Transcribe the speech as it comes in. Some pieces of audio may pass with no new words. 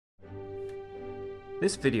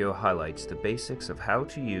This video highlights the basics of how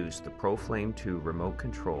to use the Proflame II remote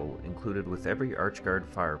control included with every Archgard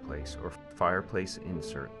fireplace or fireplace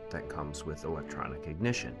insert that comes with electronic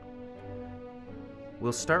ignition.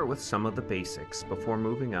 We'll start with some of the basics before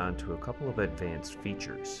moving on to a couple of advanced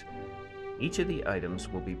features. Each of the items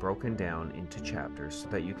will be broken down into chapters so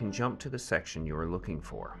that you can jump to the section you are looking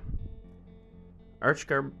for.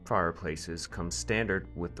 Archgard fireplaces come standard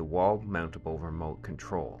with the wall-mountable remote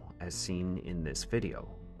control, as seen in this video,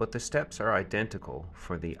 but the steps are identical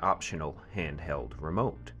for the optional handheld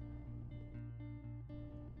remote.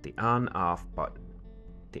 The on-off button.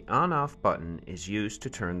 The on-off button is used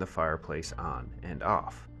to turn the fireplace on and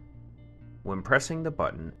off. When pressing the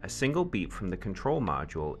button, a single beep from the control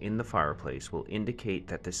module in the fireplace will indicate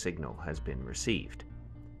that the signal has been received.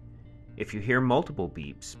 If you hear multiple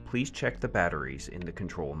beeps, please check the batteries in the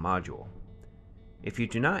control module. If you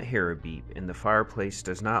do not hear a beep and the fireplace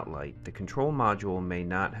does not light, the control module may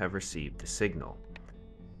not have received the signal.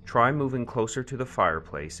 Try moving closer to the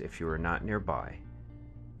fireplace if you are not nearby.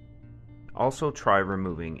 Also try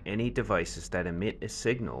removing any devices that emit a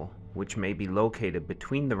signal which may be located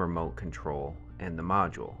between the remote control and the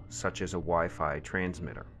module, such as a Wi-Fi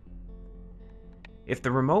transmitter. If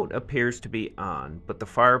the remote appears to be on but the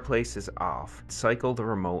fireplace is off, cycle the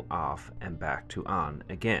remote off and back to on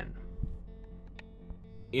again.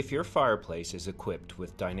 If your fireplace is equipped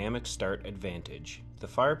with Dynamic Start Advantage, the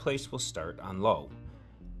fireplace will start on low.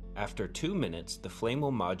 After 2 minutes, the flame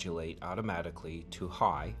will modulate automatically to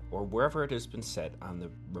high or wherever it has been set on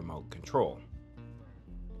the remote control.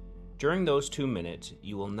 During those 2 minutes,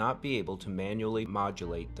 you will not be able to manually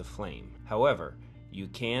modulate the flame. However, you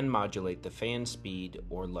can modulate the fan speed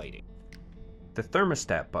or lighting. The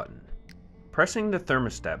thermostat button. Pressing the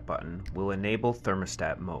thermostat button will enable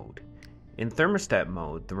thermostat mode. In thermostat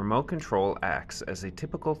mode, the remote control acts as a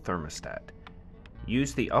typical thermostat.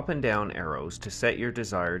 Use the up and down arrows to set your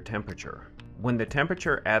desired temperature. When the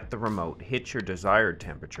temperature at the remote hits your desired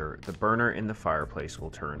temperature, the burner in the fireplace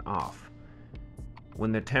will turn off.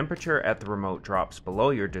 When the temperature at the remote drops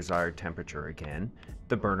below your desired temperature again,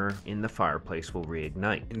 the burner in the fireplace will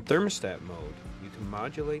reignite. In thermostat mode, you can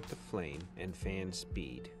modulate the flame and fan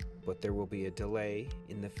speed, but there will be a delay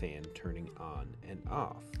in the fan turning on and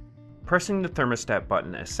off. Pressing the thermostat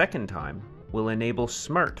button a second time will enable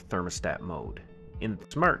smart thermostat mode. In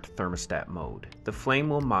smart thermostat mode, the flame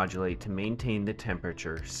will modulate to maintain the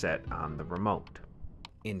temperature set on the remote.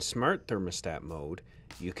 In smart thermostat mode,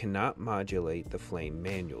 you cannot modulate the flame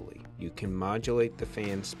manually. You can modulate the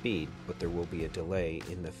fan speed, but there will be a delay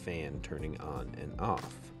in the fan turning on and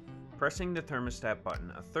off. Pressing the thermostat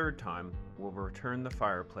button a third time will return the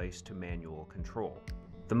fireplace to manual control.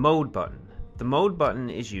 The mode button. The mode button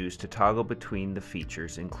is used to toggle between the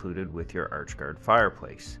features included with your Archgard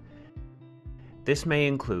fireplace. This may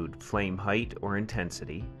include flame height or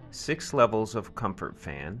intensity, 6 levels of comfort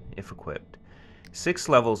fan, if equipped, 6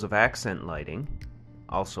 levels of accent lighting,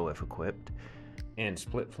 also if equipped, and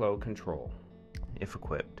split flow control, if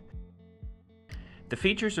equipped. The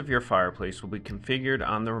features of your fireplace will be configured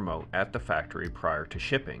on the remote at the factory prior to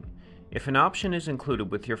shipping. If an option is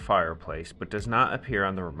included with your fireplace but does not appear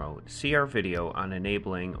on the remote, see our video on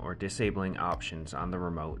enabling or disabling options on the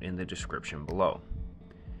remote in the description below.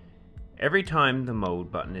 Every time the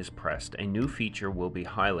mode button is pressed, a new feature will be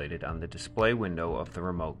highlighted on the display window of the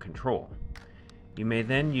remote control. You may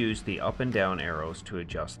then use the up and down arrows to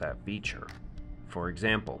adjust that feature. For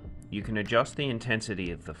example, you can adjust the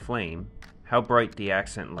intensity of the flame, how bright the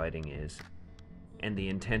accent lighting is, and the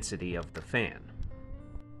intensity of the fan.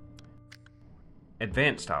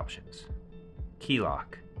 Advanced options. Key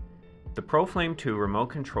lock. The Proflame II remote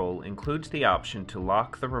control includes the option to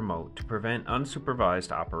lock the remote to prevent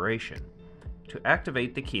unsupervised operation. To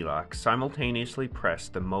activate the key lock, simultaneously press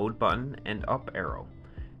the mode button and up arrow.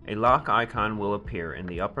 A lock icon will appear in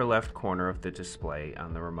the upper left corner of the display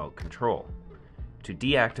on the remote control. To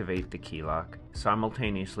deactivate the key lock,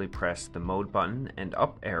 simultaneously press the mode button and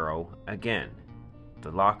up arrow again.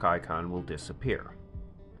 The lock icon will disappear.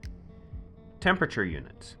 Temperature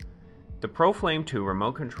units. The Proflame II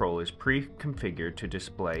remote control is pre-configured to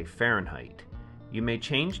display Fahrenheit. You may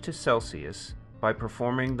change to Celsius by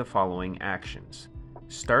performing the following actions.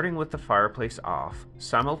 Starting with the fireplace off,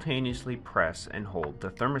 simultaneously press and hold the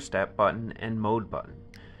thermostat button and mode button.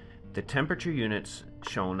 The temperature units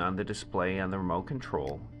shown on the display on the remote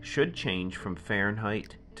control should change from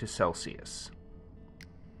Fahrenheit to Celsius.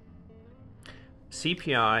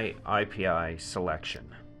 CPI IPI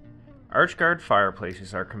Selection. Archgard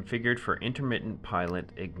fireplaces are configured for intermittent pilot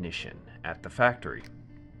ignition at the factory.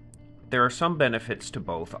 There are some benefits to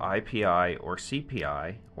both IPI or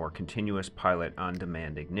CPI, or Continuous Pilot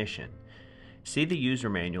On-Demand Ignition. See the user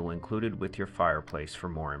manual included with your fireplace for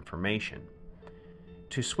more information.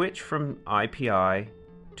 To switch from IPI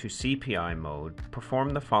to CPI mode, perform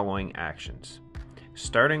the following actions.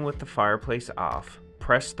 Starting with the fireplace off,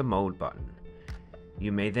 press the mode button.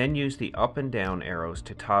 You may then use the up and down arrows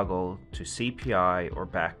to toggle to CPI or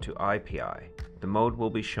back to IPI. The mode will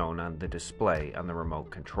be shown on the display on the remote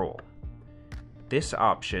control. This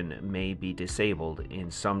option may be disabled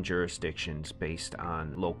in some jurisdictions based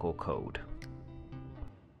on local code.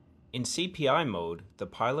 In CPI mode, the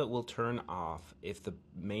pilot will turn off if the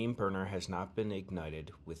main burner has not been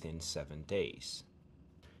ignited within 7 days.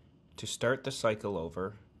 To start the cycle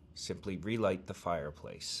over, simply relight the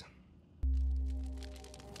fireplace.